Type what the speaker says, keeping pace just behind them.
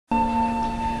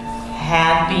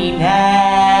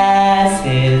Happiness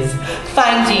is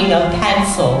finding a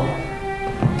pencil.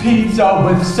 Pizza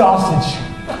with sausage.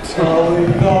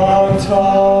 Telling the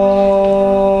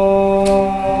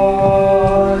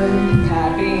time.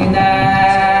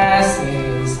 Happiness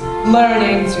is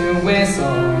learning to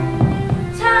whistle.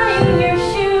 Tying your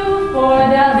shoe for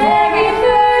the very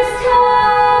first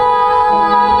time.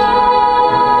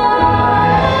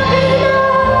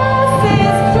 Happiness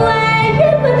is playing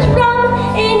the drum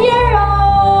in your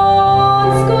own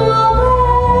school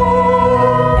play.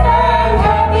 And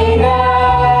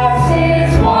happiness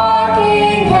is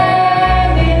walking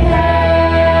hand in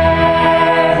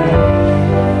hand.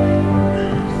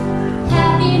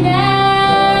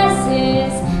 Happiness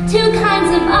is two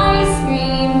kinds of ice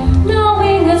cream,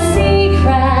 knowing a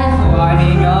secret,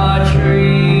 Climbing a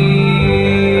tree.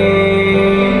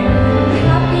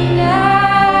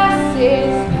 happiness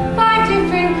is 5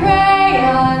 different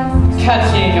crayons,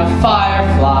 Catching a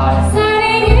firefly.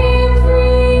 setting him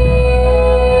free.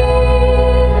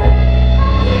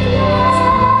 Happiness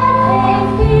is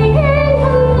being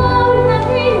alone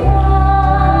every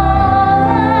run.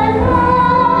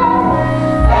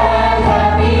 And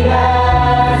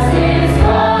happiness is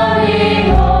coming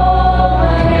home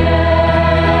again.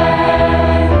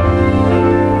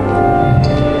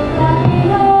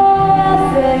 Happiness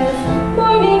is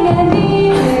morning and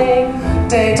evening,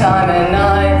 Daytime and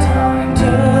night.